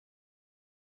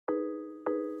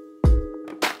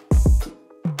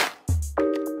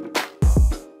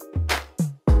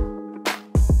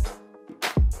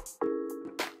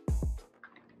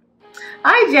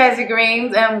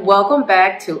Jazigreens, and welcome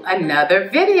back to another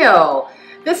video.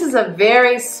 This is a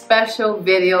very special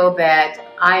video that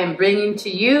I am bringing to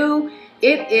you.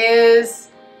 It is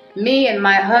me and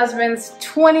my husband's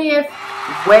 20th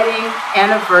wedding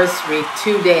anniversary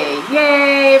today.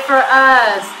 Yay for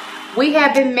us! We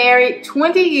have been married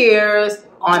 20 years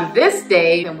on this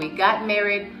day, and we got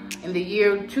married in the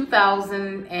year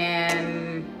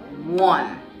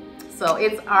 2001. So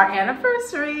it's our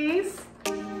anniversaries.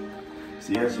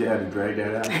 See how she had to drag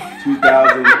that out?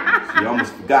 2000,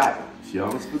 she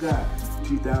almost forgot.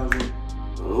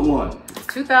 2001.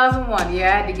 2001, yeah, I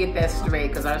had to get that straight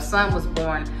because our son was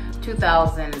born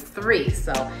 2003.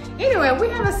 So anyway, we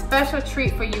have a special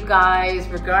treat for you guys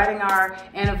regarding our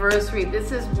anniversary.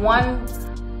 This is one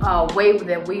way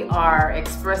that we are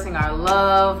expressing our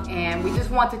love, and we just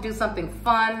want to do something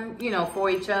fun, you know, for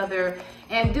each other,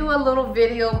 and do a little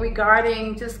video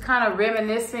regarding just kind of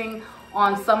reminiscing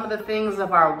on some of the things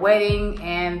of our wedding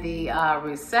and the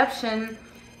reception.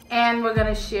 And we're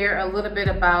gonna share a little bit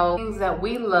about things that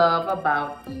we love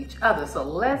about each other. So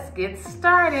let's get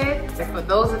started. For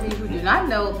those of you who do not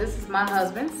know, this is my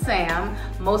husband, Sam.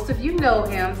 Most of you know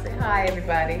him. Say hi,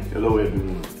 everybody. Hello,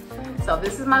 everyone. So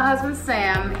this is my husband,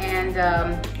 Sam, and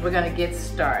we're gonna get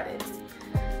started.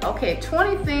 Okay,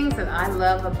 20 things that I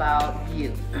love about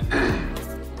you.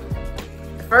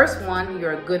 The first one,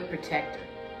 you're a good protector.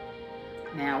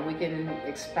 Now, we can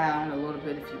expound a little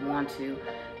bit if you want to.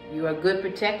 You're a good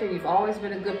protector. You've always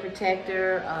been a good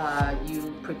protector.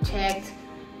 You protect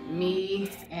me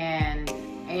and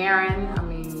Aaron. I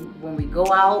mean, when we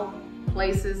go out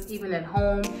places, even at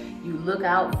home, you look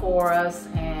out for us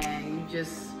and you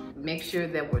just make sure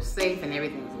that we're safe and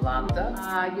everything's locked up.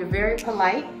 You're very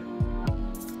polite.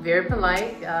 Very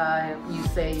polite. You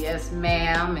say yes,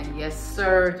 ma'am, and yes,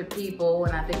 sir to people,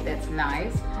 and I think that's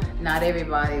nice. Not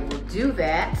everybody will do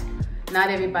that. Not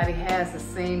everybody has the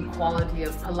same quality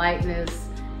of politeness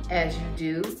as you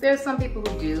do. There's some people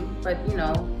who do, but you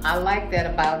know, I like that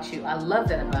about you. I love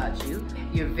that about you.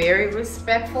 You're very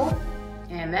respectful,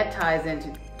 and that ties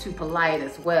into polite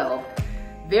as well.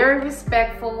 Very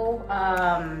respectful.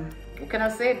 What can I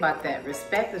say about that?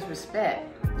 Respect is respect.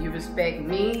 You respect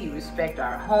me, you respect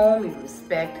our home, you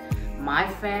respect my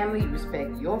family, you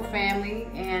respect your family,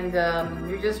 and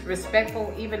you're just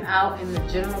respectful even out in the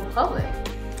general public.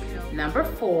 Number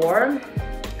 4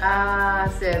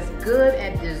 says good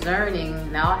at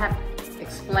discerning. Now I have to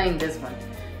explain this one.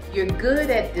 You're good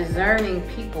at discerning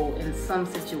people in some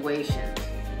situations.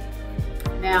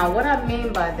 Now what I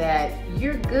mean by that,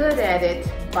 you're good at it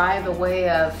by the way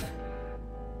of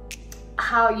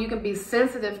how you can be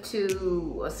sensitive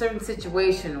to a certain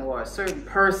situation or a certain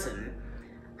person,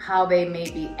 how they may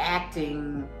be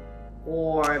acting,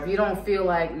 or if you don't feel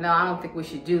like, no, I don't think we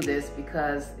should do this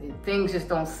because things just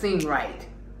don't seem right.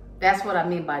 That's what I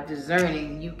mean by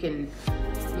discerning.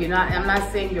 I'm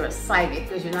not saying you're a psychic,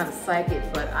 because you're not a psychic,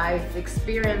 but I've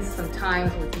experienced some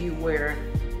times with you where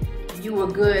you were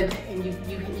good and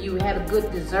you had a good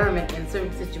discernment in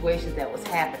certain situations that was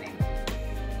happening,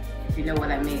 if you know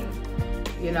what I mean.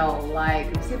 You know, like,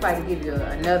 let me see if I can give you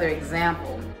another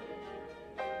example.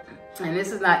 And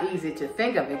this is not easy to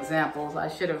think of examples. I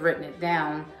should have written it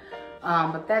down.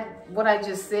 But what I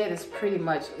just said is pretty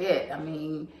much it. I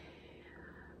mean,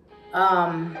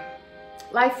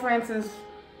 like for instance,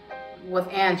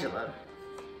 with Angela,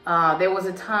 there was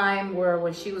a time where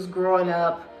when she was growing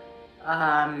up,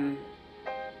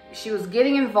 she was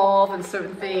getting involved in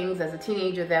certain things as a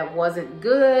teenager that wasn't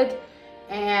good.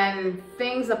 And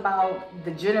things about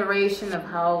the generation of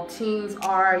how teens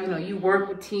are, you know, you work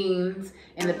with teens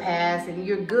in the past, and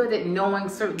you're good at knowing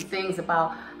certain things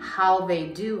about how they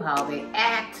do, how they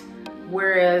act.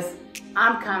 Whereas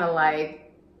I'm kind of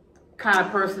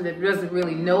person that doesn't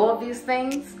really know of these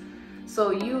things.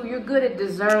 So you're good at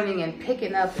discerning and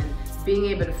picking up and being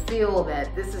able to feel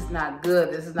that this is not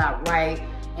good, this is not right.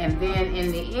 And then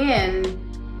in the end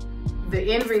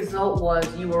result was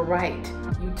you were right.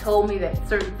 You told me that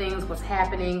certain things was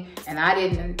happening and I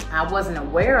wasn't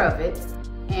aware of it,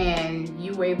 and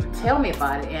you were able to tell me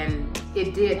about it, and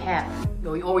it did happen.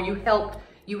 Or you helped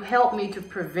me to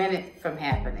prevent it from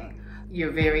happening. You're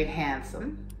very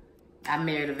handsome. I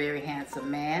married a very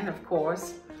handsome man, of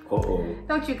course. Uh-oh.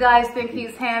 Don't you guys think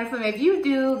he's handsome? If you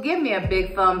do, give me a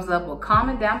big thumbs up or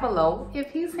comment down below if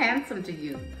he's handsome to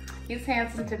you. He's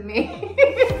handsome to me.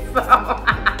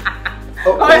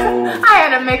 So I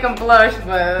had to make him blush,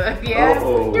 but yeah,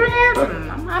 you're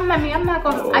handsome. I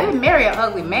didn't marry an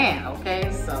ugly man,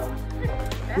 okay? So.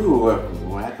 Ooh,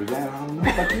 after that, I don't know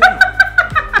about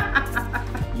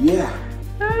you. Yeah.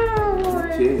 Oh,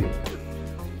 okay.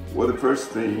 Well, the first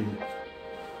thing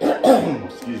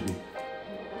Excuse me.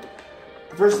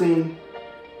 The first thing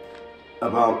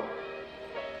about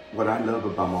what I love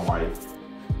about my wife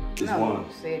is one.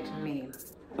 Say it to me.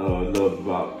 Love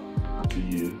about to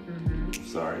you.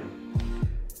 Sorry.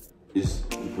 Is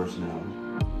your personality.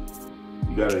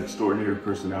 You got an extraordinary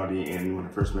personality, and when I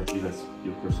first met you, that's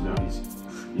your personality.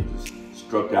 You just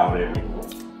struck out at me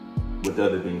with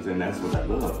other things, and that's what I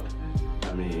loved.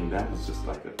 I mean, that was just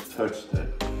like a touch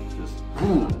that just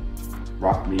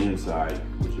rocked me inside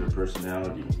with your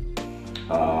personality.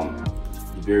 You're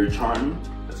very charming.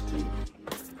 That's two.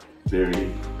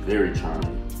 Very, very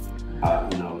charming.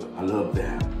 You know, I love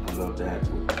that. I love that.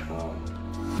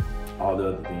 All the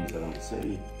other things that I'm gonna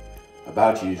say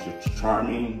about you is you're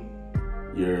charming.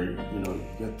 You know,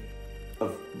 you got a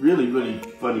really, really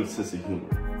funny sense of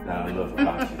humor that I love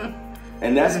about you.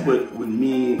 And that's what, with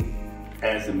me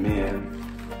as a man,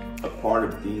 a part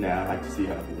of the thing that I like to see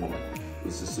out of a woman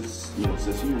is just, you know,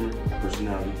 sense of humor,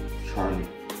 personality, charming,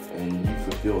 and you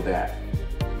fulfill that,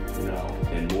 you know,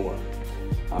 and more.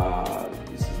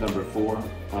 This is number 4.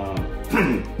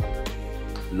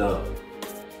 Love.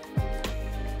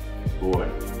 Boy,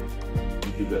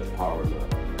 you do got the power of love.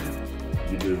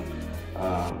 You do.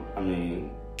 I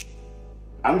mean,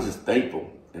 I'm just thankful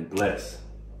and blessed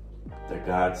that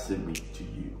God sent me to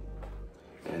you,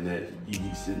 and that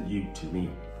He sent you to me,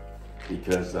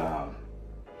 because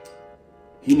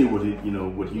He knew what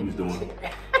He was doing.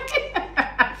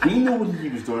 He knew what He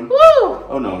was doing. Woo!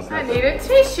 Oh no, it's not. I need a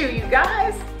tissue, you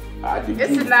guys. I do.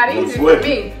 This is not easy for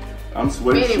me. I'm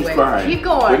sweating. Anyway, she's crying. keep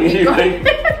going.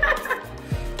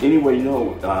 Anyway,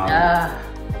 no.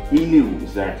 He knew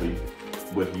exactly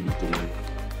what He was doing.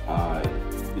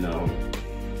 You know,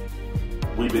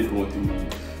 we've been going through,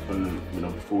 you know,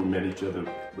 before we met each other,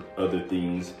 with other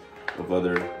things, of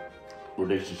other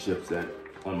relationships that,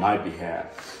 on my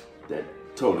behalf, that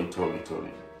totally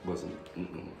wasn't.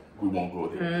 We won't go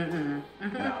there.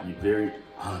 You're very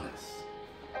honest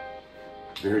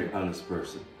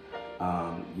person.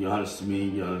 You're honest to me.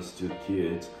 You're honest to the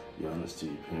kids. You're honest to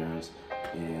your parents.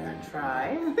 And I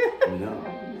try. You know,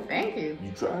 thank you.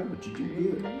 You try, but you do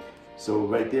good. So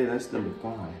right there, that's number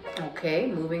 5.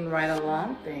 Okay, moving right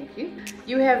along. Thank you.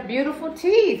 You have beautiful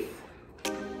teeth.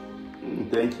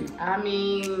 Thank you. I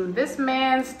mean, this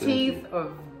man's teeth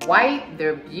are white.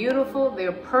 They're beautiful.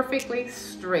 They're perfectly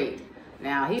straight.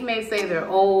 Now, he may say they're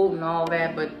old and all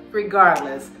that, but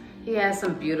regardless, he has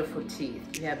some beautiful teeth.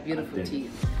 You have beautiful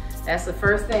teeth. That's the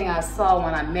first thing I saw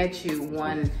when I met you,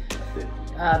 when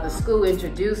the school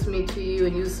introduced me to you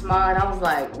and you smiled. I was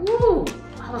like, ooh.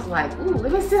 I was like, ooh,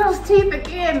 let me see those teeth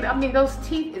again. I mean, those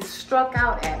teeth, it struck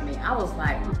out at me. I was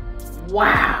like,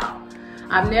 wow.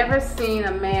 I've never seen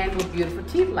a man with beautiful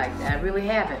teeth like that. I really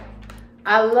haven't.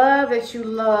 I love that you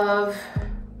love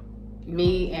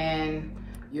me and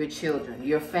your children,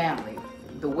 your family.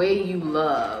 The way you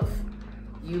love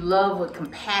with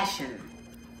compassion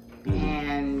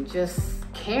and just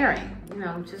caring. You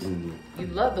know, just you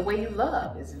love the way you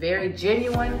love. It's very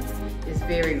genuine. It's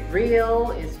very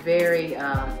real. It's very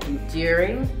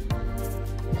endearing.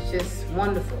 It's just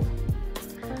wonderful.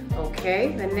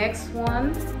 Okay, the next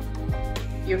one.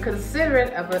 You're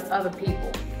considerate of other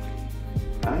people.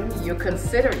 You're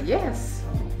considerate, yes.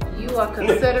 You are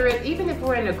considerate, even if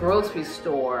we're in a grocery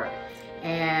store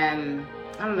and,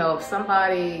 I don't know, if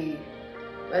somebody,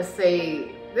 let's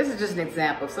say, this is just an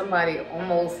example, if somebody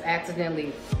almost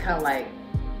accidentally kind of like,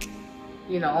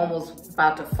 you know, almost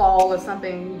about to fall or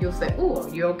something, you'll say, ooh,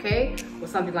 you okay? Or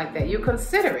something like that. You're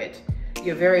considerate.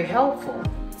 You're very helpful.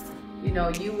 You know,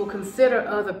 you will consider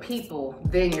other people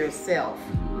than yourself.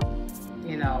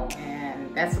 You know,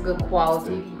 and that's a good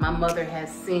quality. My mother has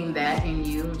seen that in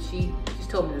you, and she's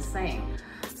told me the same.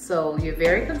 So you're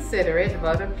very considerate of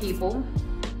other people.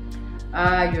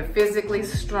 You're physically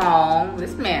strong.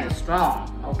 This man is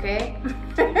strong, okay?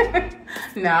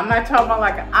 Now, I'm not talking about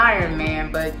like an Iron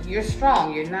Man, but you're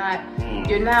strong. You're not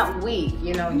weak.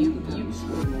 You know,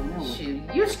 shoot,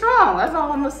 you're strong. That's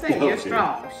all I'm gonna say. You're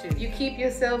strong. Shoot. You keep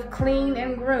yourself clean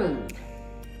and groomed.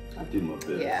 I do my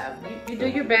best. Yeah, you do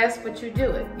your best, but you do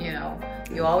it, you know.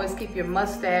 You always keep your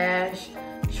mustache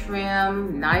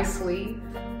trimmed nicely.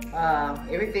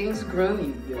 Everything's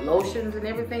groomed. Your lotions and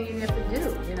everything you have to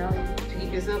do, you know, to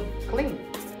keep yourself clean.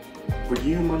 For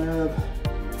you, my love,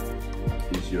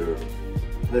 is your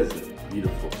pleasant,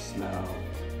 beautiful smile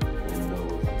and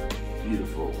those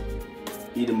beautiful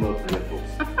eat 'em up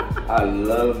dimples. I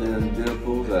love them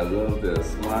dimples. I love their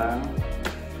smile.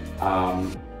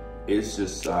 It's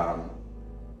just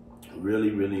really,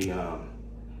 really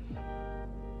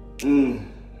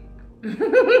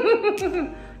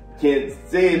can't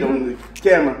say it on the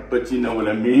camera, but you know what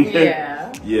I mean.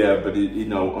 Yeah. Yeah, but you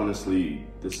know, honestly,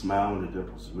 the smile and the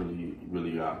dimples really,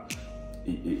 really,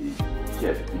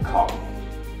 it caught me.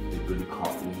 It really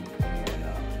caught me, and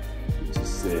it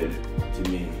just said to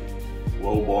me,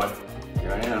 "Whoa, boy,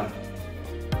 here I am.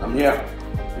 I'm here,"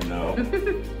 you know,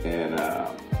 and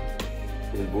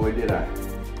boy, did I.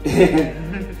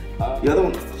 The other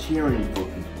one, caring for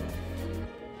people.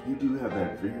 You do have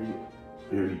that very,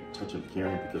 very touch of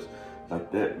caring, because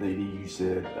like that lady you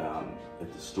said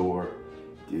at the store,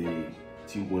 the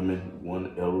two women,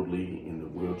 one elderly in the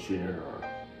wheelchair or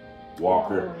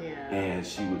walker, oh, yeah. and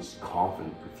she was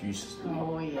coughing profusely.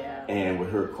 Oh yeah. And with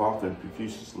her coughing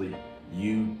profusely,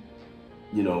 you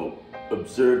know,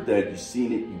 observed that, you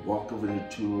seen it, you walked over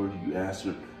to her, you asked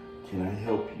her, "Can I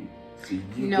help you?" So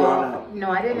you brought out. No,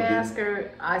 I didn't ask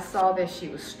her. I saw that she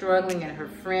was struggling, and her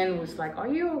friend was like, "Are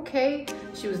you okay?"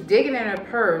 She was digging in her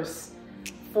purse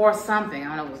for something. I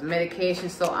don't know, it was medication.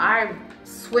 So I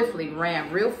swiftly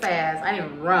ran real fast. I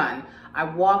didn't run. I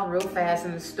walked real fast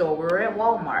in the store. We were at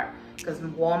Walmart, because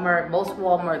most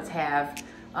Walmarts have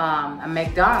a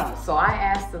McDonald's. So I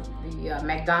asked the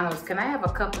McDonald's, "Can I have a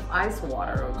cup of ice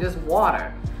water or just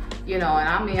water?" You know, and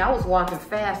I mean, I was walking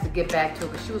fast to get back to her,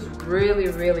 because she was really,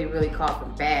 really, really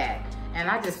coughing bad. And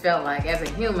I just felt like, as a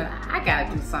human, I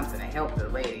gotta do something to help the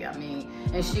lady. I mean,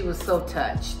 and she was so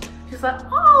touched. She's like,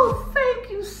 "Oh, thank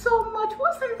you so much.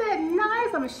 Wasn't that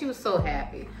nice?" I mean, she was so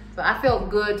happy. So I felt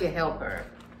good to help her.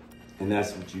 And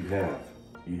that's what you have.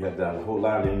 You have that whole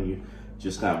lot in you,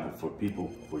 just not for people,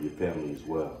 for your family as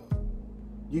well.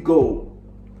 You go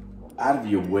out of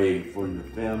your way for your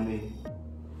family,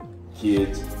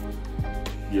 kids,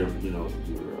 your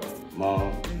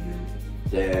mom,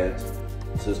 dads,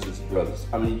 sisters, brothers.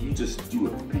 I mean, you just do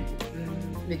it for people.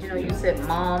 Did you know you said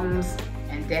moms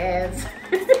and dads?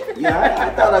 Yeah, I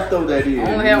thought I'd throw that in.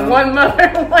 I only have one mother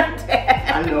and one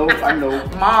dad. I know.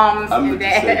 Moms and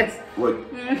dads.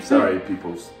 Sorry,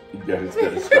 people. You guys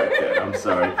got to strike that. I'm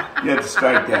sorry. You have to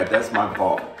strike that. That's my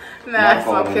fault. No, it's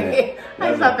okay.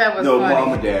 I thought that was funny. No,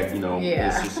 mom and dad, you know, yeah.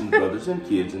 sisters, brothers, and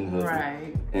kids and husband.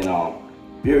 Right. And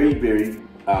very, very,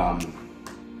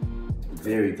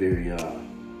 very, very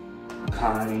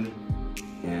kind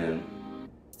and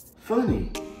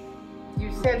funny.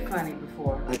 You said funny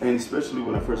before. And especially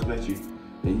when I first met you,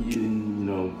 and you didn't, you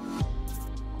know,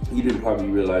 you didn't probably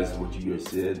realize what you had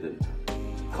said that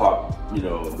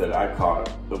I caught,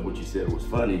 but what you said was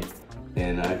funny,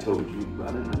 and I told you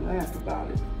about it and laughed about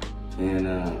it, and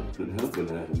couldn't help but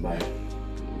laugh about it.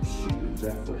 Shoot, it was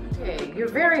that funny. Okay, you're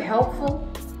very helpful.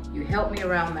 You help me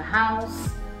around the house.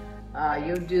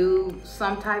 You do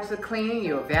some types of cleaning.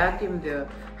 You vacuum the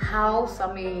house.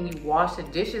 I mean, you wash the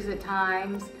dishes at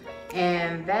times,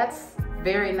 and that's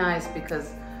very nice,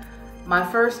 because my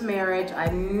first marriage, I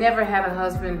never had a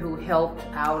husband who helped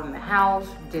out in the house,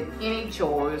 did any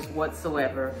chores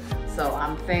whatsoever. So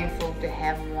I'm thankful to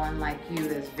have one like you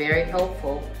that's very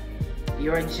helpful.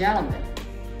 You're a gentleman.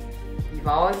 You've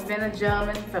always been a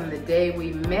gentleman from the day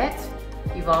we met.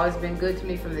 You've always been good to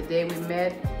me from the day we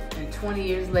met. And 20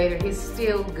 years later, he's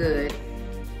still good,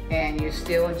 and you're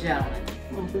still a gentleman.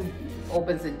 Okay.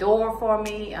 Opens the door for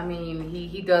me. I mean,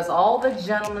 he does all the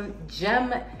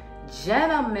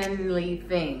gentlemanly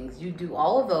things. You do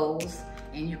all of those,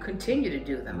 and you continue to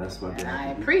do them. That's what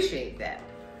I appreciate that.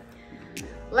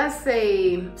 Let's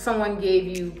say someone gave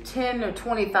you $10,000 or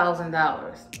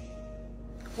 $20,000.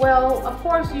 Well, of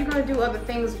course, you're going to do other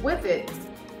things with it,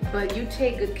 but you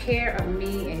take good care of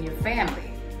me and your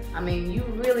family. I mean, you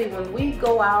really, when we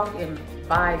go out and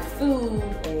buy food,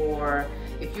 or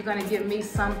if you're going to give me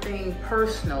something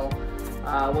personal,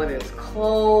 whether it's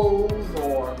clothes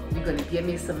or you're going to give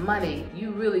me some money,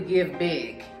 you really give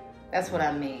big. That's what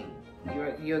I mean.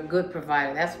 You're a good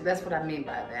provider. That's what I mean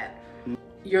by that.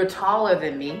 You're taller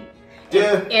than me.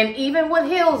 Yeah. And even with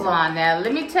heels on. Now,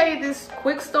 let me tell you this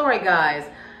quick story, guys.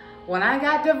 When I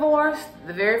got divorced,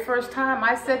 the very first time,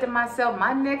 I said to myself,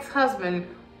 my next husband,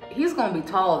 he's going to be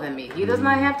taller than me. He does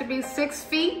not have to be 6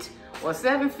 feet or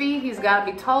 7 feet. He's got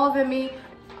to be taller than me,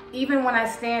 even when I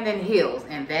stand in heels,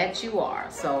 and that you are.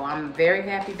 So I'm very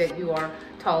happy that you are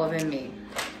taller than me.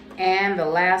 And the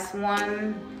last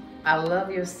one, I love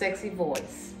your sexy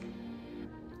voice.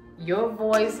 Your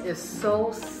voice is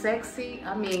so sexy.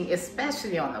 I mean,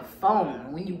 especially on the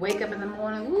phone. When you wake up in the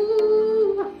morning,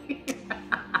 ooh.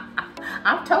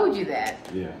 I've told you that.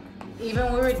 Yeah. Even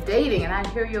when we were dating and I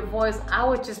hear your voice, I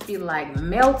would just be like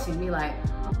melting, be like,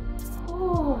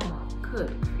 oh,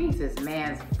 good grief, this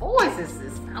man's voice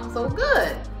sounds so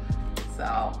good.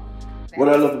 So. What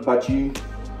I love about you,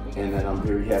 and that I'm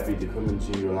very happy to come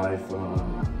into your life,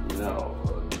 you know,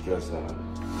 because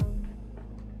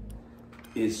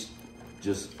it's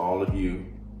just all of you.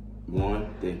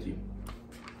 One, thank you.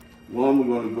 One,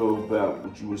 we're going to go about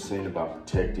what you were saying about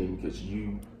protecting, because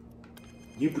you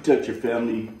protect your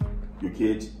family, your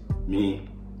kids, me,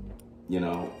 you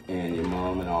know, and your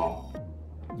mom and all.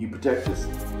 You protect us.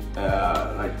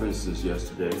 Like for instance,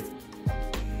 yesterday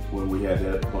when we had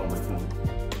that plumber come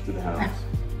to the house.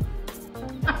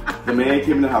 The man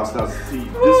came in the house. Now, see,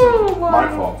 this is my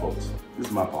fault, folks. This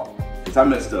is my fault. Because I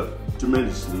messed up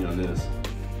tremendously on this.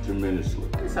 Tremendously.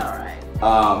 It's all right.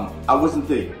 I wasn't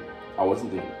thinking.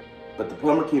 But the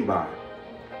plumber came by.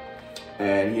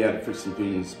 And he had to fix some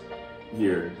things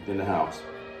here in the house.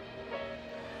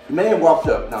 The man walked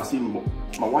up. Now, see,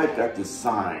 my wife got this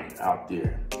sign out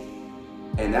there.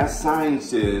 And that sign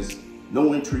says,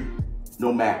 no entry,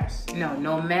 no mask.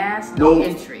 No mask, no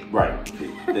entry. Right.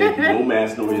 Okay. Thank you. No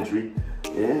mask, no entry.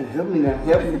 Yeah, help me now,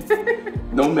 help me.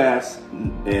 No mask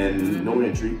and no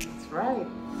entry. That's right.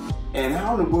 And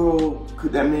how in the world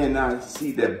could that man not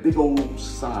see that big old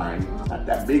sign? Not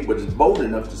that big, but it's bold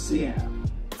enough to see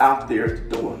out there at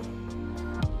the door.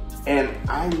 And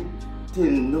I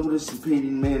didn't notice and pay the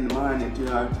man the mind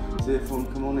until I said,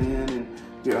 come on in, and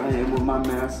here I am with my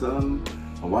mask on.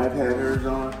 My wife had hers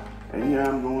on, and here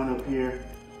I'm going up here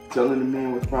telling the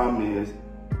man what the problem is.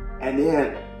 And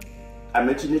then I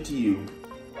mentioned it to you,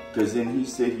 because then he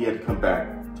said he had to come back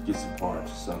to get some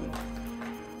parts or something,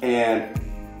 and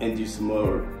do some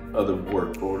other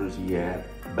work orders he had.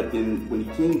 But then when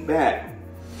he came back,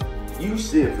 you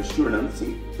said for sure, now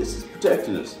see, this is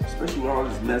protecting us, especially with all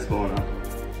this mess going on.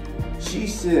 She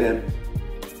said,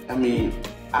 I mean,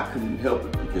 I couldn't help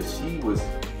it because she was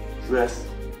dressed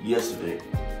yesterday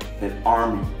in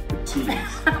army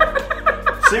fatigues.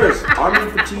 Serious,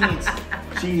 army fatigues.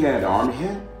 She had army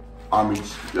hat, army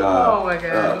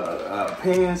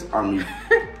pants, army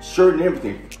shirt and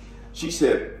everything. She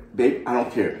said, babe, I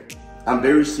don't care. I'm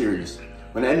very serious.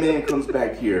 When that man comes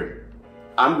back here,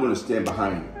 I'm gonna stand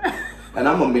behind him. And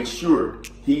I'm gonna make sure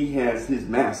he has his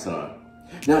mask on.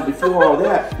 Now, before all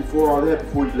that, before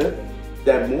you left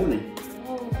that morning,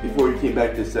 before you came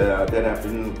back this that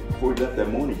afternoon, before you left that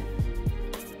morning,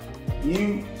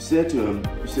 you said to him,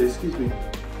 you said, excuse me,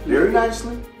 very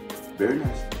nicely,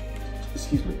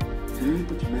 excuse me, can you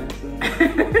put your mask on?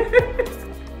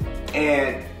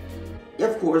 And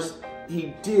of course,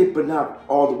 he did, but not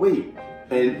all the way.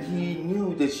 And he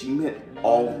knew that she meant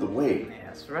all the way.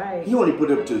 That's right. He only put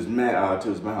it up to his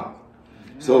mouth.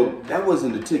 So that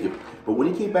wasn't the ticket. But when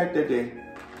he came back that day,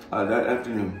 that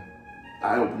afternoon,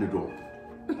 I opened the door.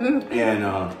 And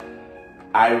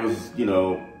I was, you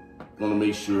know, gonna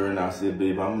make sure, and I said,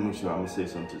 babe, I'm gonna make sure I'm gonna say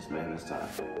something to this man this time.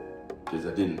 Because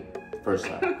I didn't the first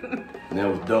time. And that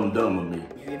was dumb of me.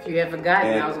 If you had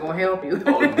forgotten, I was gonna help you.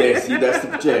 See, that's the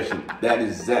protection. That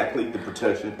is exactly the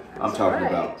protection I'm talking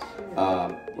about.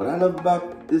 What I love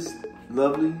about this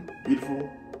lovely,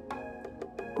 beautiful,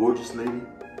 gorgeous lady,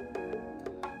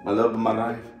 my love of my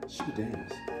life, she could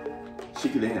dance. She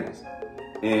could dance.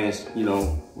 And, you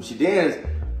know, when she dances,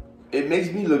 it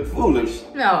makes me look foolish.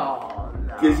 No.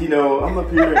 Because, you know, I'm up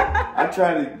here, I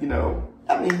try to, you know,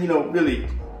 I mean, you know, really,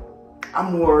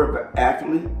 I'm more of an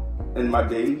athlete in my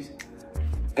days.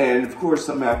 And, of course,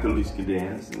 some athletes can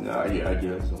dance. And, yeah, I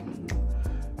guess.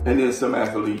 And then some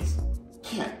athletes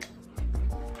can't.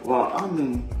 Well, I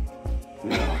mean,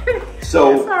 you know.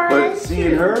 So, but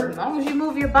seeing her, as long as you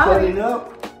move your body, cutting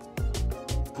up,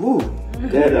 whew,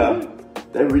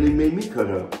 that really made me cut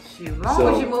up. As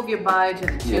long as you move your body to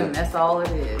the tune, that's all it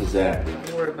is. Exactly.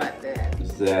 Don't worry about that.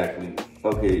 Exactly.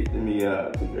 Okay, let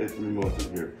me more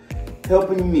through here.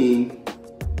 Helping me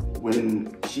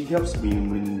when she helps me,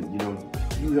 when, you know,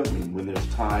 you help me when there's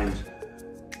times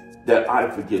that I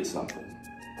forget something.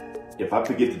 If I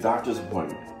forget the doctor's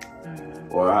appointment,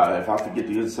 or if I forget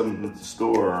to get something at the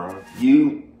store,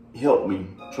 you help me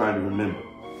try to remember.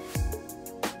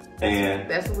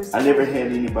 And I never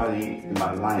had anybody in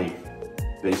my life,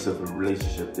 based off a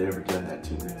relationship, that ever done that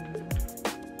to me.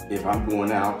 If I'm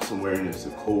going out somewhere and it's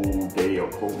a cold day or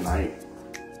cold night,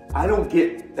 I don't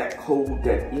get that cold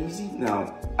that easy.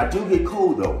 Now, I do get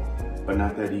cold though, but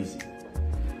not that easy.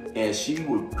 And she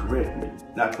would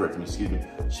excuse me.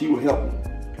 She would help me.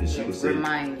 And she would say,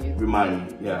 remind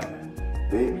me, yeah.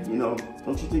 Baby, you know,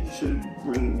 don't you think you should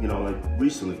bring, you know, like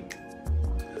recently,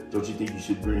 don't you think you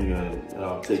should bring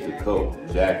take a coat,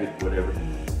 jacket, whatever.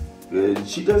 And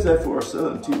she does that for her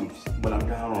son too, when I'm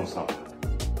down on something.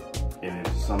 And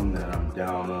it's something that I'm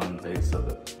down on based on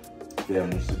the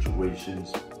family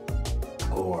situations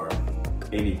or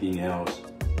anything else.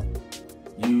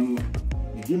 You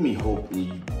give me hope,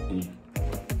 and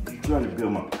you try to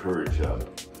build my courage up.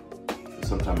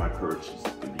 Sometimes my courage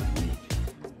can be weak,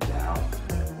 down.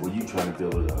 Well, you try to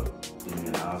build it up. And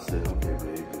then I'll say, okay,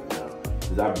 babe, build it up.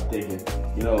 Because I've been thinking,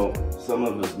 you know, some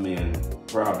of us men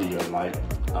probably are like,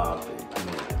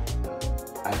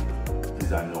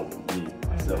 because I know me,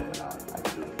 myself, and I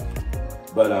do it.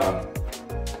 But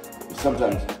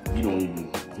sometimes you don't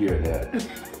even hear that.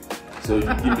 So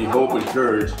you give me hope and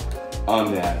courage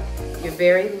on that. You're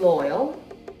very loyal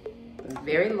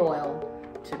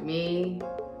to me,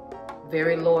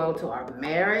 very loyal to our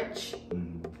marriage,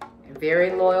 and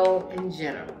very loyal in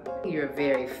general. You're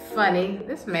very funny.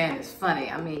 This man is funny.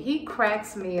 I mean, he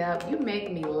cracks me up. You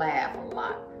make me laugh a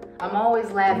lot. I'm always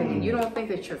laughing, and you don't think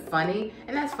that you're funny,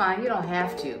 and that's fine. You don't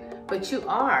have to, but you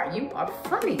are. You are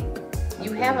funny.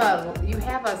 You have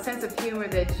a sense of humor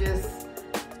that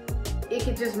it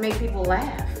could just make people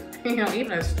laugh. You know,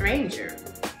 even a stranger.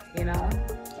 You know.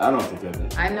 I don't think I do.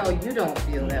 I know you don't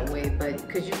feel that way, but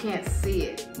because you can't see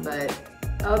it, but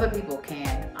other people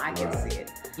can. I can see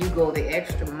it. You go the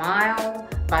extra mile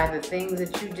by the things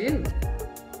that you do.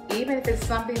 Even if it's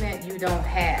something that you don't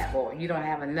have or you don't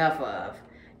have enough of,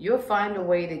 you'll find a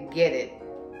way to get it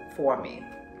for me.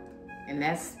 And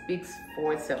that speaks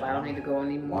for itself. I don't need to go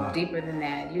any more deeper than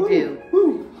that. You do.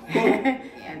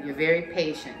 And you're very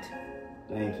patient.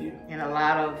 Thank you. In a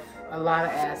lot of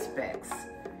aspects.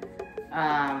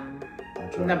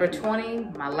 Number 20,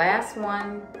 my last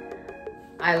one.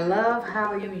 I love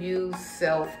how you use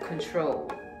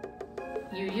self-control.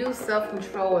 You use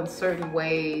self-control in certain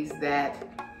ways that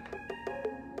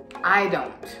I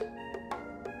don't.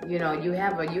 You know, you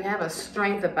have a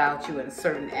strength about you in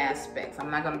certain aspects.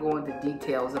 I'm not going to go into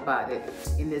details about it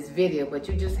in this video, but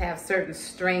you just have certain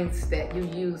strengths that you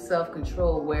use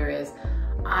self-control, whereas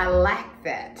I lack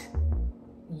that.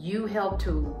 You help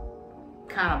to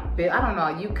kind of build, I don't know,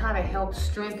 you kind of help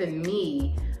strengthen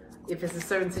me if it's a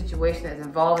certain situation that's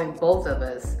involving both of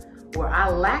us, where I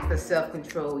lack the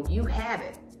self-control, you have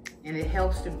it. And it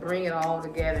helps to bring it all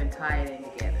together and tie it in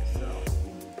together. So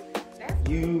that's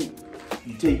you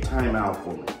take time out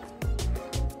for me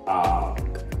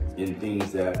in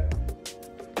things that,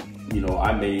 you know,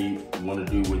 I may want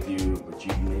to do with you, but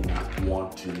you may not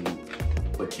want to,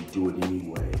 but you do it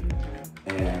anyway.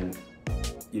 And,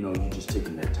 you know, you just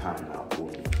taking that time out for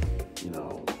me, you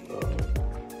know,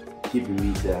 keeping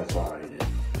me satisfied and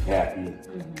happy.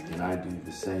 And I do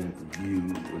the same for you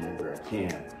whenever I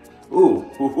can. Ooh,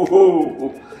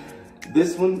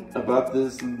 this one about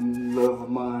this love of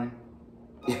mine,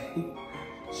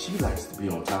 she likes to be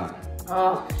on time.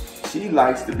 Oh. She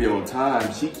likes to be on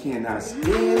time. She cannot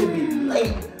stand to be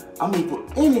late. I mean, for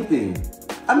anything.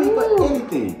 For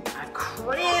anything. I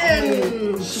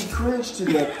cringe. She cringed to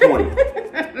that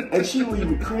point. And she will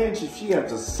even cringe if she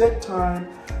has a set time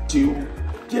to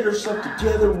get herself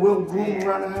together, well groomed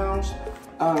around the house.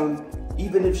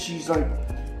 Even if she's like,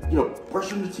 you know,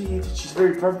 brushing the teeth, she's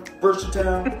very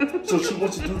versatile. So she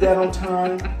wants to do that on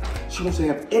time. She wants to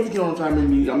have everything on time. I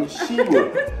mean, she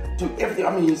will do everything.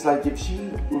 I mean, it's like if she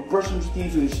was brushing her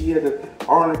teeth and she had to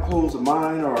iron the clothes of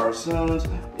mine or our sons,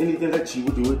 anything like that, she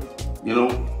would do it. You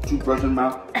know, toothbrush in the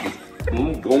mouth.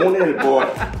 Go on in it, boy.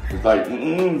 It's like,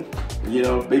 you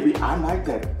know, baby, I like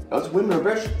that. Us women are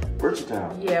very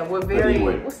versatile. Yeah, we're very,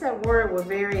 anyway. What's that word? We're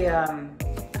very, I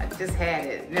just had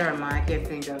it. Never mind, I can't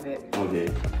think of it. Okay.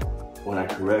 When I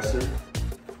caress her,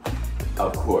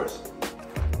 of course,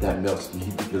 that melts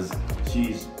me because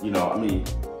she's, you know, I mean,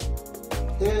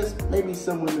 there's maybe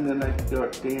some women that like to go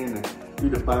out there and do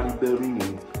the bodybuilding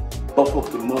and buff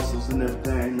up the muscles and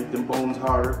everything, make them bones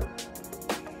harder.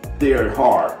 They're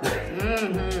hard.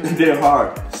 They're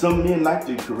hard. Some men like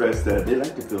to caress that. They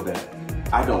like to feel that.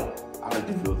 I don't. I like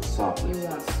to feel the softness. You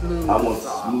want smooth. I want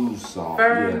smooth, soft.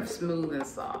 Firm, smooth, and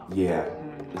soft. Yeah,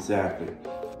 exactly.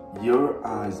 Your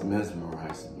eyes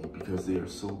mesmerize me because they are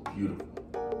so beautiful.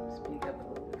 Speak up a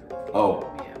little bit.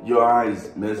 Oh, yeah. Your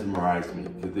eyes mesmerize me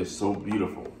because they're so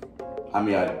beautiful. I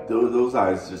mean, those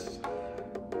eyes just,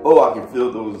 I can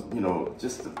feel those, you know,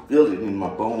 just to feel it in my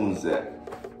bones that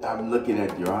I'm looking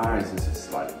at your eyes. It's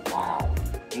just like, wow.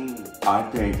 I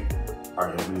thank our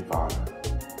Heavenly Father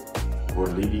for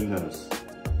leading us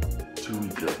to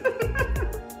each other.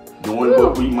 Knowing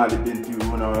what we might have been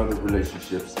through in our other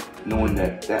relationships, knowing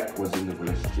that that was in the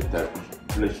relationship, that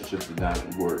relationship did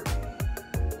not work.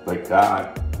 But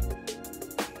God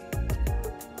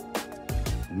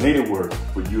made it work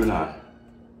for you and I.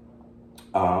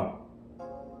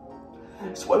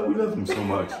 That's why we love him so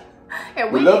much.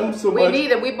 And we love him so much.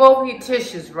 We both need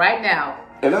tissues right now.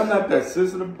 And I'm not that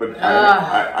sensitive, but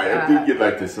I do get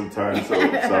like this sometimes, so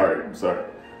I'm sorry.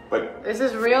 But this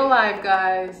is real life,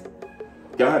 guys.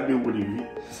 God knew what he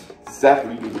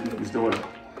exactly knew what he was doing.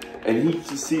 And he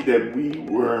could see that we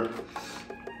were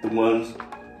the ones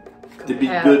to be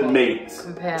good mates.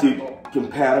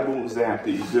 Compatible,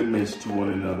 exactly. Good mates to one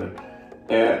another.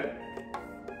 And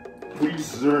we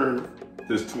deserve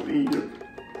this 20-year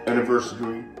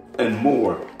anniversary and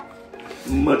more.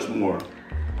 Much more.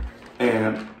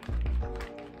 And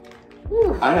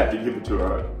I have to give it to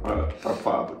our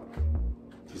father.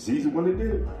 Because he's the one that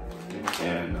did it.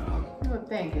 And well,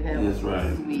 thank you. That that's was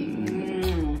right.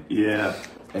 Sweet. Yeah.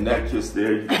 And that kiss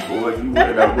there, boy, you were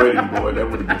at our wedding, boy. That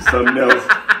would have been something else.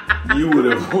 You would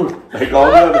have, like all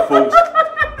the other folks,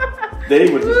 they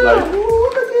were just like, ooh,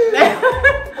 look at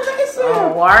this.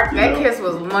 Oh, Mark, that kiss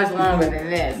was much longer than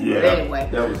this. Yeah, but anyway.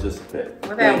 That was just a pet.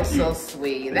 Well, that was so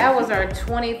sweet. That was our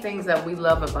 20 things that we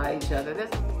love about each other.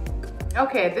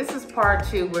 Okay, this is part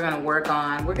 2 we're going to work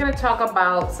on. We're going to talk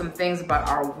about some things about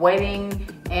our wedding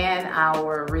and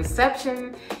our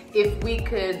reception. If we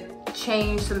could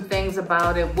change some things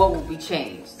about it, what would we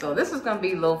change? So this is going to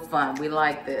be a little fun. We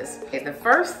like this. Okay, the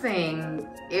first thing,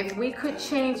 if we could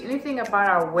change anything about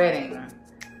our wedding,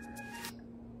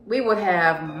 we would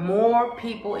have more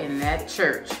people in that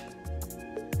church.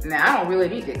 Now, I don't really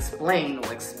need to explain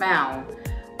or expound.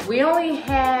 We only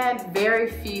had very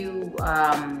few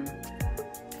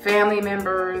family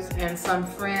members and some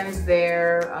friends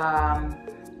there.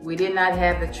 We did not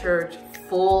have the church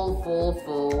full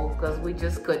because we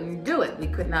just couldn't do it. We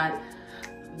could not,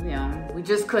 we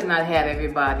just could not have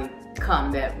everybody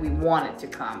come that we wanted to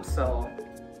come. So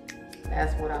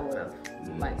that's what I would have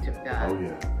liked to have done. Oh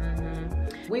yeah.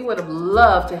 We would have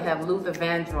loved to have Luther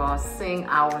Vandross sing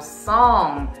our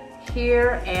song,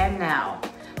 Here and Now.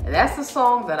 That's the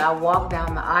song that I walked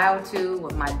down the aisle to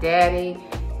with my daddy,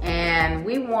 and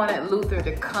we wanted Luther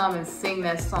to come and sing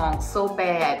that song so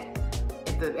bad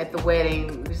at the wedding.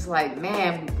 It was like,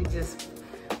 man,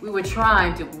 we were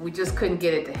trying to, we just couldn't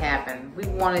get it to happen. We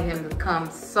wanted him to come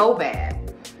so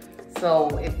bad. So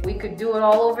if we could do it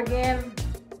all over again,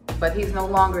 but he's no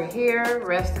longer here,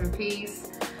 rest in peace,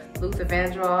 Luther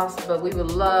Vandross, but we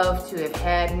would love to have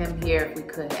had him here if we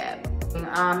could have.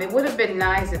 It would have been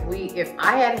nice if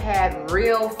I had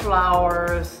real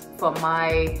flowers for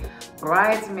my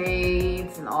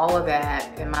bridesmaids and all of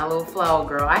that, and my little flower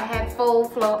girl. I had full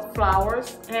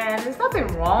flowers, and there's nothing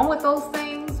wrong with those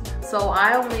things. So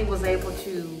I only was able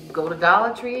to go to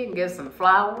Dollar Tree and get some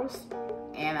flowers,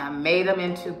 and I made them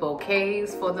into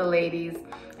bouquets for the ladies,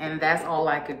 and that's all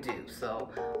I could do. So,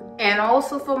 and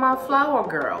also for my flower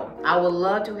girl, I would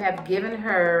love to have given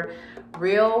her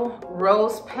real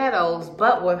rose petals,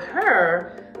 but with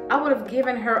her, I would have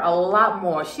given her a lot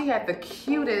more. She had the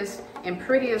cutest and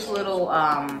prettiest little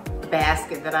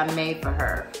basket that I made for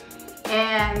her.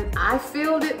 And I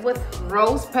filled it with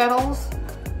rose petals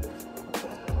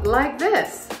like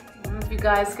this. I don't know if you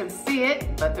guys can see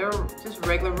it, but they're just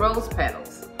regular rose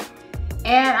petals.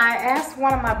 And I asked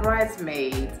one of my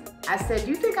bridesmaids, I said,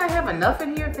 "You think I have enough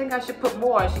in here? I think I should put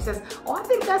more?" And she says, "Oh, I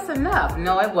think that's enough."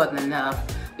 No, it wasn't enough,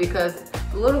 because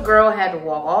the little girl had to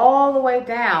walk all the way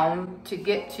down to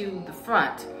get to the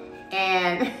front.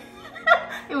 And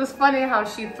it was funny how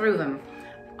she threw them.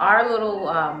 Our little,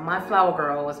 my flower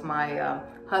girl was my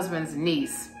husband's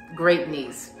niece, great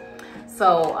niece.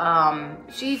 So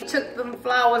she took them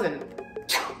flowers and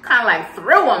kind of like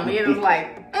threw them. It was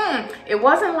like, it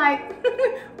wasn't like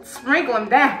sprinkle them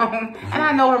down. And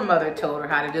I know her mother told her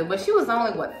how to do it, but she was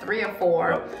only, what, 3 or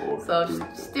 4? So she's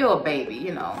still a baby,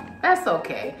 you know. That's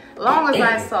okay. As long as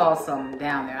I saw some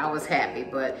down there, I was happy.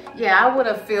 But yeah, I would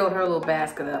have filled her little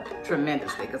basket up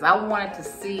tremendously, because I wanted to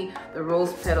see the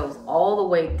rose petals all the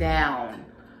way down,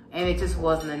 and it just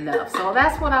wasn't enough. So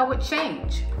that's what I would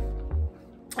change.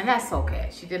 And that's okay.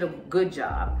 She did a good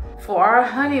job. For our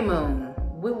honeymoon,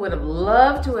 we would have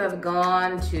loved to have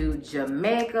gone to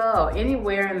Jamaica or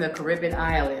anywhere in the Caribbean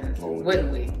islands,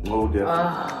 wouldn't we? Oh,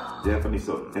 definitely. Definitely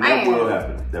so. And that will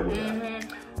happen. That will happen.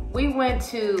 We went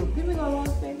to, did we go to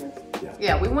Las Vegas?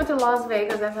 Yeah, we went to Las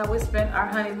Vegas. That's how we spent our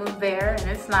honeymoon there. And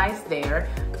it's nice there,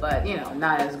 but you know,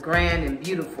 not as grand and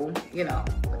beautiful, you know.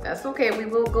 But that's okay. We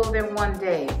will go there one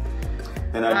day.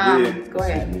 And I did, go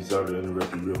ahead. Excuse me, sorry to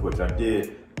interrupt you real quick. I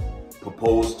did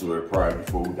propose to her prior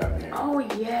before we got married. Oh,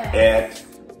 yeah. At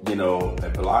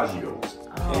Bellagio's.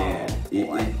 And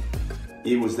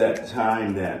it was that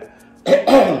time that,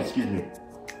 excuse me,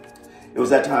 it was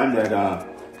that time that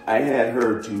I had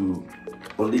her to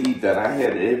believe that I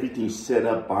had everything set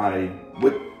up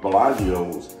with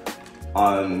Bellagio's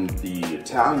on the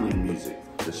Italian music,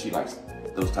 because she likes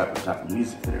those type of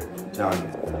music there,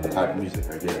 Italian type of music,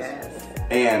 I guess. Yes.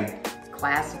 And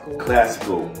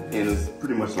classical, and it's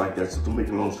pretty much like that. So to make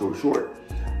a long story short,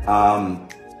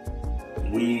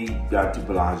 we got to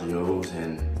Bellagio's,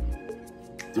 and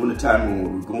during the time when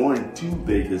we were going to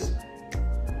Vegas,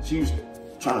 she was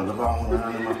trying to look all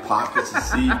around in my pockets to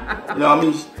see. You know, I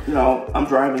mean, you know, I'm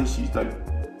driving. She's like,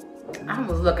 I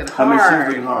was looking hard. I mean, she was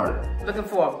looking hard. Looking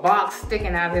for a box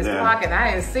sticking out of his pocket.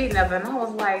 I didn't see nothing. I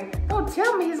was like, don't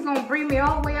tell me he's gonna bring me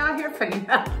all the way out here for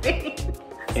nothing.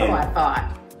 So I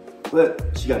thought.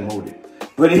 But she got molded.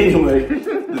 But anyway,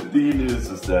 the thing is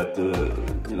that,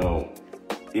 you know,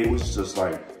 it was just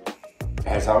like,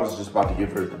 as I was just about to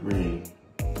give her the ring,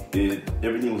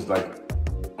 everything was like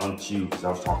on cue, because I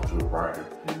was talking to her prior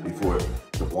before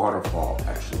the waterfall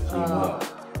actually came up.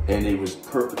 And it was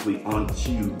perfectly on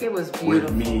cue. It was beautiful.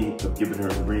 With me giving her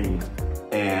the ring.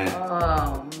 And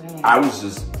I was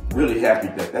just really happy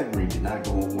that that ring did not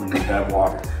go into that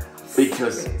water.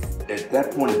 Because at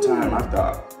that point in time, I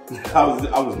thought,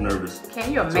 I was nervous.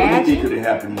 Can you imagine? So anything could have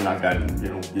happened when I got, you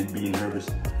know, being nervous.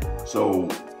 So,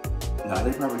 now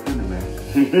they probably couldn't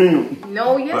imagine.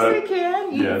 No, yes they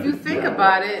can. You think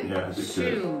about it. Yeah,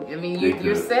 shoot. I mean,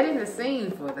 you're setting the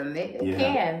scene for them. They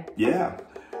can. Yeah.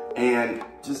 And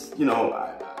just, you know,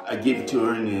 I gave it to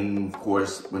her, and then, of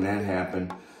course, when that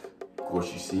happened, of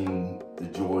course, you seen the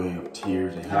joy of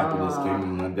tears and happiness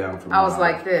came down from I was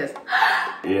like this.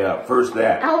 Yeah, first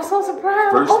that. I was so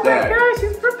surprised. First oh that. my gosh,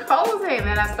 she's proposing. And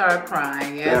then I started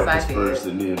crying. Yes, that was I did. First,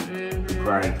 and then the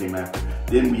crying came after.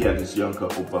 Then we had this young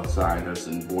couple beside us,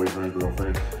 and boyfriend,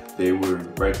 girlfriend. They were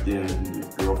right then, and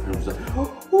the girlfriend was like,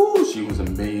 oh, she was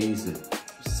amazed, and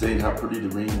saying how pretty the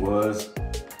ring was.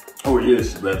 Oh,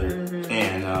 yes, rather.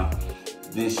 And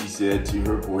then she said to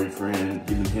her boyfriend,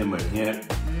 giving him a hint,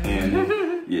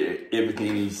 and yeah,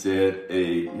 everything he said,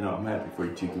 hey, you know, I'm happy for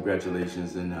you too,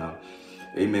 congratulations, and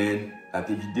hey man, I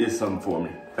think you did something for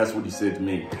me. That's what he said to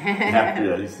me. After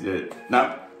that, he said,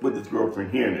 not with his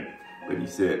girlfriend hearing it, but he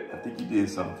said, I think you did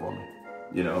something for me.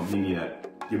 You know, meaning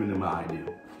that, giving them an idea.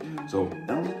 So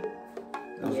that was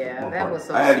that was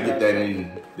so I had special. to get that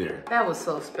in there. That was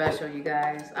so special, you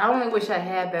guys. I only wish I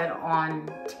had that on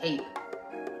tape.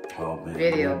 Oh man,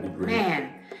 video.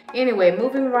 Man. Anyway,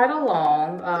 moving right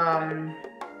along.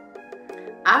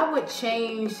 I would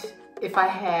change if I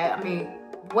had, I mean,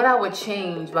 what I would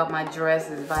change about my dress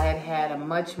is if I had had a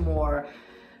much more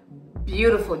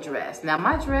beautiful dress. Now,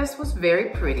 my dress was very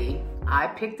pretty. I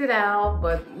picked it out,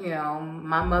 but you know,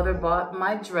 my mother bought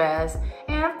my dress,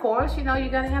 and of course, you know, you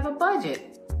gotta have a budget.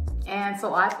 And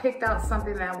so I picked out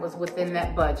something that was within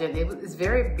that budget. It's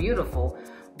very beautiful,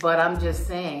 but I'm just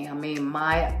saying, I mean,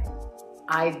 my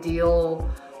ideal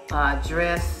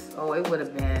dress, oh, it would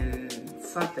have been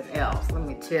something else, let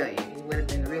me tell you. It would have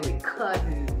been really cut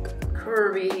and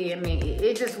curvy. I mean,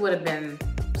 it just would have been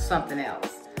something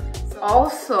else.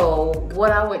 Also,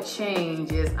 what I would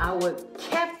change is I would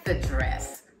kept the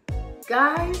dress.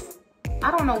 Guys,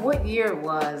 I don't know what year it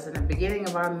was in the beginning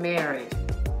of our marriage.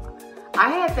 I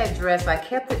had that dress, I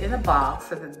kept it in a box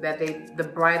that the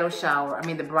bridal shower, I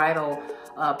mean the bridal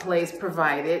place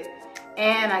provided.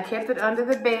 And I kept it under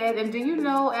the bed. And do you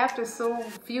know, after so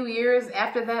few years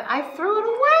after that, I threw it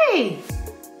away.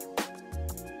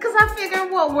 Because I figured,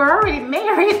 well, we're already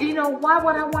married. You know, why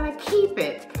would I want to keep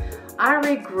it? I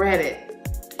regret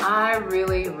it. I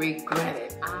really regret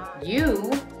it.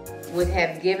 You would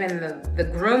have given the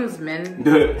groomsmen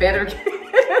better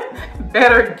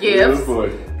gifts.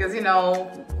 Because, you know,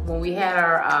 when we had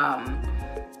our,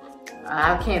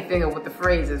 I can't think of what the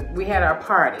phrase is. We had our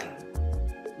party.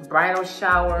 Bridal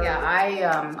shower. Yeah,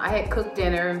 I had cooked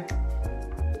dinner,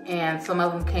 and some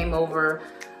of them came over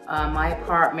my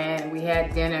apartment. We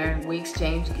had dinner. We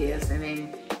exchanged gifts, and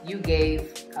then you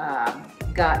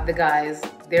got the guys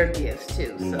their gifts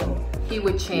too. So he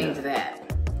would change that.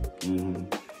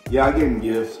 Yeah, I gave him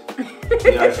gifts.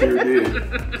 Yeah, I sure did.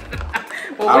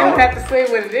 Well, we don't have to say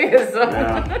what it is. So.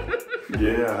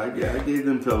 Yeah, I gave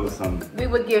them fellas something. We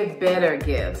would give better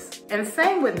gifts, and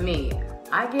same with me.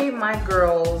 I gave my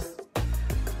girls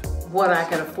what I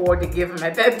could afford to give them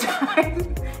at that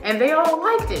time, and they all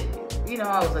liked it. You know,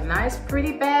 it was a nice,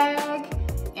 pretty bag,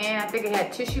 and I think it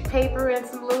had tissue paper and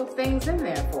some little things in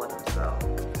there for them. So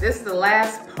this is the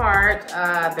last part,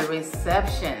 the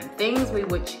reception. Things we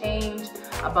would change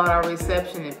about our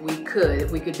reception if we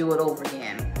could do it over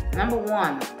again. Number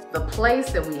one, the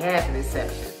place that we had the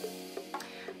reception.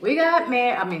 We got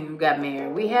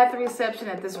married. We had the reception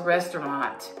at this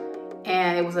restaurant.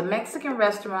 And it was a Mexican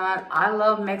restaurant. I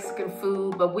love Mexican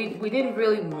food, but we didn't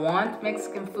really want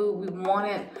Mexican food. We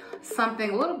wanted something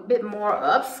a little bit more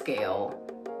upscale,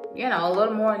 you know, a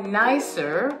little more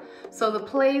nicer. So the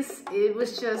place, it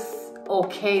was just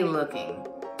okay looking.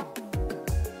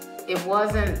 It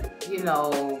wasn't, you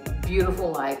know,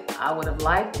 beautiful like I would have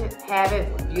liked it, have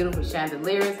it, with beautiful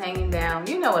chandeliers hanging down.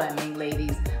 You know what I mean,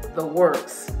 ladies, the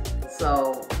works.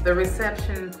 So the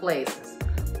reception places.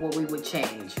 what we would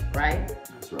change, right?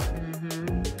 That's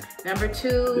right. Number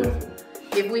 2,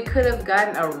 Definitely. if we could have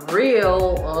gotten a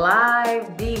real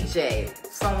live DJ,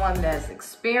 someone that's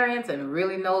experienced and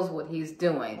really knows what he's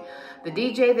doing. The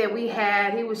DJ that we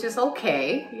had, he was just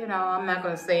okay. You know, I'm not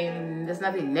going to say there's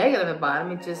nothing negative about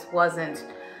him. It just wasn't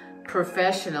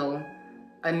professional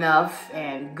enough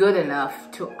and good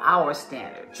enough to our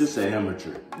standards. Just an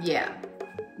amateur. Yeah.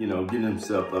 You know, getting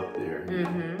himself up there.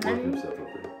 Working himself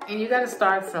up there. And you got to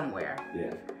start somewhere.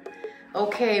 Yeah.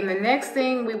 Okay, and the next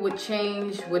thing we would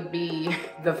change would be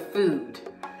the food.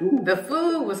 Ooh. The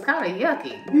food was kind of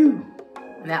yucky. Ooh.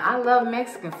 Now, I love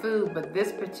Mexican food, but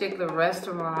this particular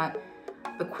restaurant,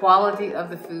 the quality of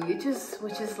the food, it just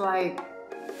was just like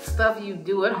stuff you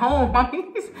do at home. I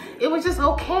mean, it was just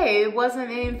okay. It wasn't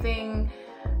anything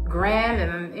grand,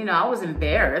 and you know, I was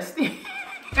embarrassed.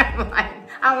 I'm like,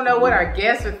 I don't know what our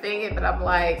guests are thinking, but I'm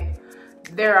like,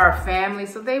 they're our family,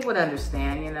 so they would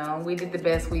understand, you know. We did the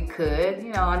best we could,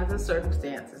 you know, under the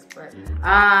circumstances. But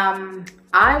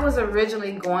I was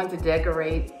originally going to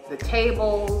decorate the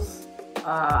tables.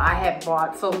 I had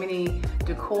bought so many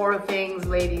decor things,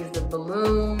 ladies, the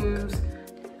balloons,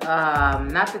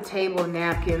 not the table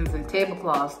napkins and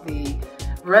tablecloths. The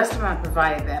restaurant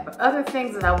provided that, but other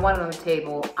things that I wanted on the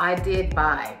table, I did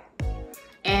buy.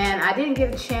 And I didn't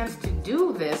get a chance to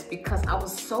do this because I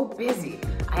was so busy.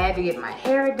 I had to get my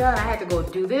hair done. I had to go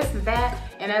do this and that.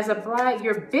 And as a bride,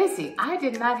 you're busy. I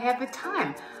did not have the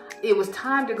time. It was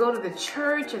time to go to the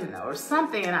church or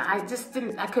something, and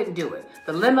I couldn't do it.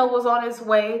 The limo was on its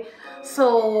way.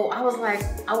 So I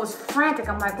was frantic.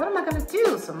 I'm like, what am I gonna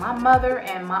do? So my mother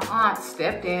and my aunt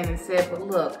stepped in and said, well,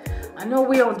 look, I know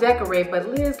we don't decorate, but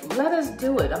Liz, let us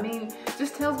do it. I mean,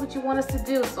 just tell us what you want us to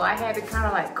do. So I had to kind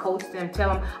of like coach them,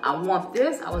 tell them, I want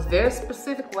this. I was very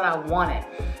specific what I wanted.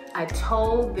 I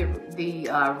told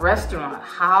the restaurant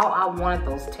how I wanted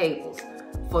those tables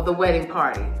for the wedding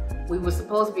party. We were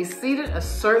supposed to be seated a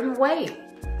certain way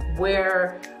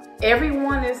where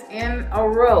everyone is in a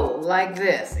row like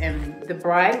this and the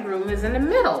bride and groom is in the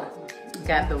middle.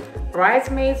 Got the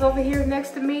bridesmaids over here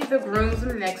next to me, the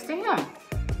groomsmen next to him.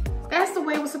 That's the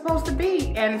way it was supposed to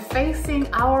be, and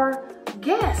facing our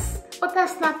guests. But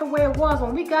that's not the way it was.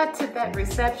 When we got to that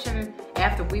reception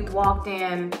after we walked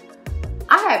in,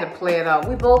 I had to play it up.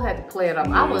 We both had to play it up.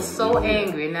 I was so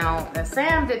angry. Now,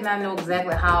 Sam did not know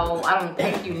exactly how. I don't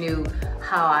think you knew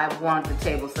how I wanted the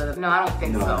table set up. No, I don't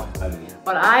think so. I didn't.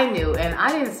 But I knew, and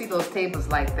I didn't see those tables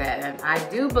like that. And I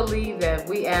do believe that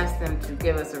we asked them to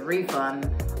give us a refund,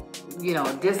 you know,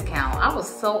 a discount. I was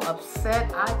so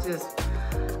upset.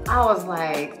 I was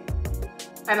like,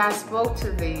 and I spoke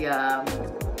to the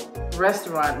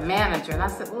restaurant manager, and I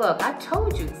said, look, I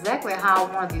told you exactly how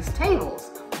I wanted these tables.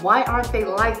 Why aren't they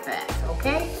like that,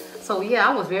 okay? So yeah,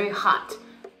 I was very hot.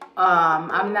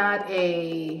 I'm not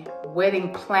a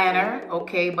wedding planner,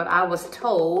 okay, but I was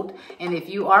told, and if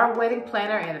you are a wedding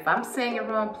planner, and if I'm saying it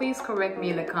wrong, please correct me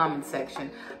in the comment section.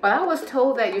 But I was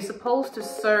told that you're supposed to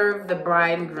serve the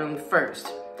bride and groom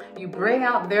first. You bring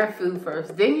out their food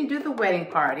first, then you do the wedding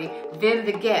party, then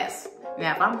the guests.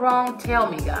 Now, if I'm wrong,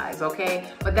 tell me, guys,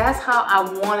 okay? But that's how I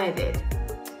wanted it.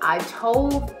 I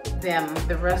told them,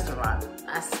 the restaurant,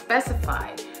 I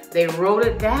specified. They wrote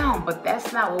it down, but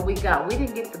that's not what we got. We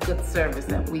didn't get the good service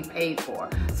that we paid for.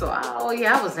 So, oh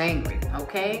yeah, I was angry,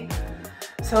 okay?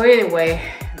 So anyway,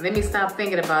 let me stop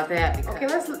thinking about that. Okay,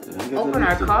 let's open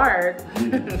our card.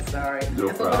 Sorry.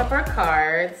 Let's open up our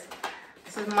cards.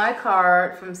 This is my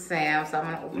card from Sam, so I'm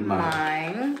gonna open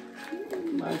mine.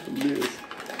 Mine from Liz.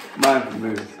 Mine from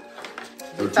Liz.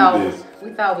 We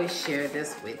thought we'd share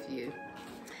this with you.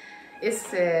 It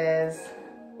says,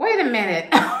 wait a minute.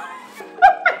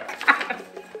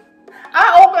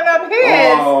 I opened up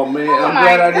his. Oh man, I'm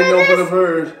glad I didn't open up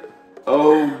hers.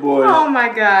 Oh boy. Oh my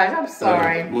gosh, I'm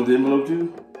sorry. Want the envelope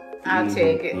too? I'll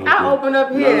take it. Okay. I opened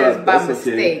up his by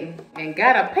mistake and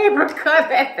got a paper cut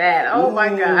at that. Oh my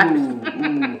gosh.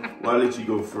 Why let you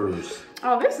go first?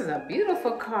 Oh, this is a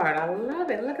beautiful card. I love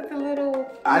it. Look at the little.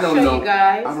 I don't know. You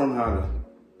guys. I don't know how to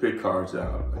pick cards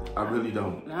out. I really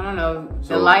don't. I don't know.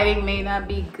 So, the lighting may not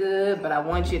be good, but I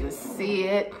want you to see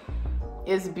it.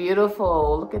 It's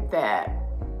beautiful. Look at that.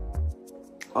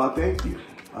 Oh, thank you.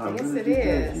 Yes, it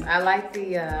is. I like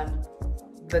the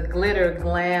glitter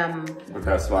glam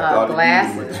that's what I thought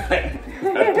glasses. I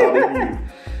thought of you.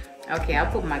 Okay,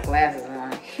 I'll put my glasses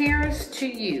on. Here's to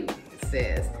you, it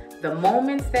says. The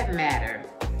moments that matter,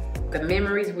 the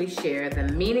memories we share, the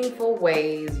meaningful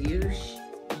ways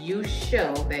you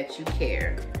show that you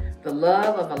care, the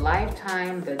love of a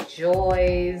lifetime, the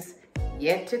joys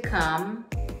yet to come,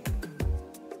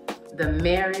 The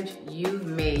marriage you've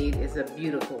made is a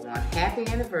beautiful one. Happy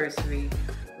anniversary.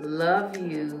 Love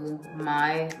you,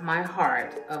 my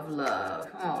heart of love.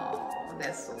 Oh,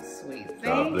 that's so sweet. Thank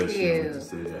God bless you. You to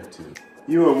say that too.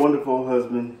 You are a wonderful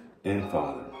husband and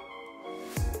father.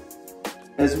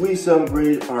 As we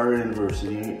celebrate our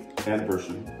anniversary,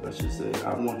 I should say,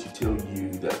 I want to tell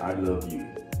you that I love you.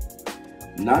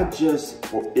 Not just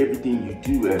for everything you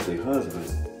do as a husband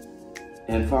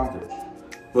and father,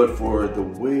 but for the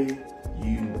way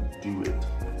you do it.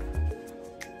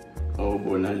 Oh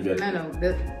boy, now you got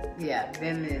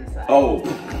then the inside. Oh.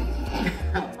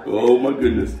 Oh my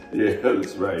goodness. Yeah,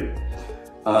 that's right.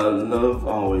 Love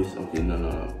always, okay,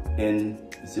 no. And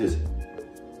it says,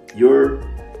 your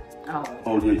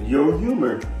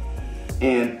humor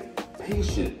and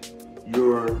patience,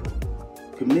 your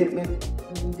commitment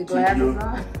The glasses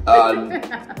on? I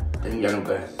ain't got no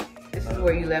glasses. This is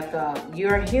where you left off.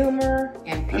 Your humor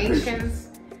and patience,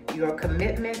 your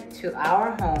commitment to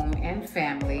our home and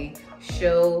family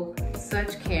show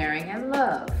such caring and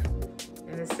love.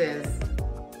 And it says,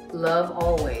 love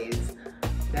always.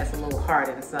 That's a little heart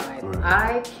inside. Right.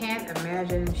 I can't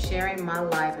imagine sharing my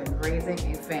life and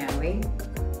raising a family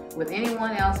with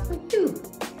anyone else but you.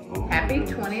 Oh, happy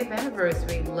 20th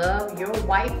anniversary. Love, your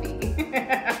wifey. Thank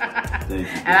you.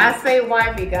 And I say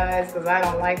wifey, guys, because I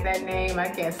don't like that name. I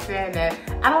can't stand that.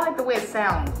 I don't like the way it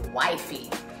sounds, wifey.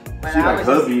 But she like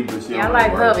hubby, but she I don't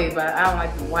like wife. hubby, but I don't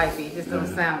like the wifey. It just don't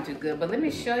sound too good. But let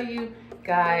me show you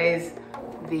guys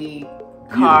the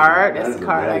card. That's the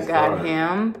card I got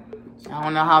him. I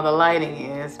don't know how the lighting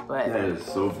is, but that is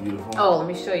so beautiful. Oh, let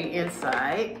me show you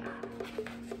inside.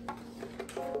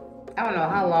 I don't know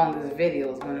how long this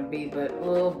video is going to be, but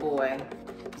oh boy.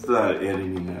 It's a lot of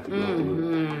editing that to go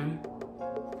through.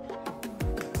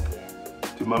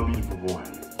 To my beautiful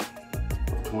wife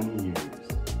of 20 years,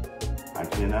 I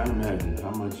cannot imagine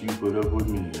how much you put up with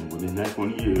me, and within that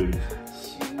 20 years,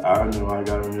 I know I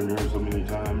got on your nerves so many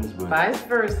times, but vice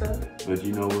versa. But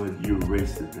you know what? You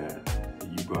erased that.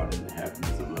 You brought in the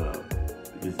happiness of love.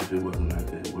 Because if it wasn't like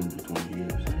that, it wouldn't be 20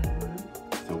 years.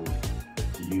 So,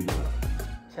 to you, love.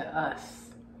 To us.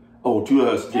 Oh, to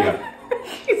us, yeah.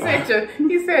 he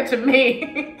said to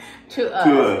me. To us.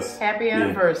 To us. Happy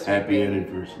anniversary. Yeah, happy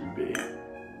anniversary, babe.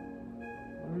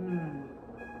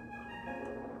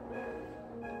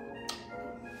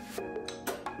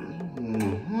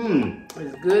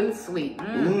 It's good and sweet.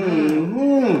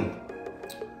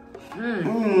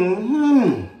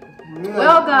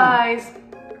 Well, guys,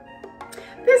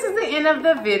 this is the end of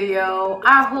the video.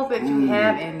 I hope that you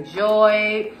have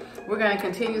enjoyed. We're going to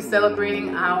continue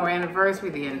celebrating our anniversary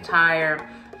the entire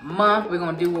month. We're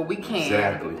going to do what we can.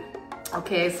 Exactly.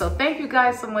 Okay, so thank you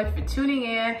guys so much for tuning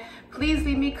in. Please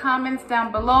leave me comments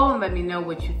down below and let me know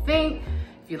what you think.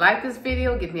 If you like this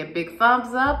video, give me a big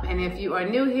thumbs up. And if you are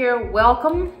new here,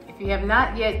 welcome. If you have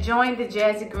not yet joined the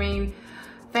Jazigreen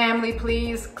family,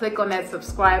 please click on that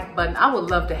subscribe button. I would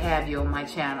love to have you on my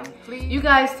channel. Please. You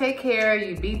guys take care,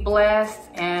 you be blessed,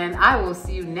 and I will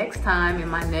see you next time in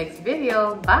my next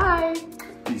video. Bye.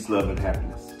 Peace, love, and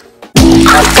happiness.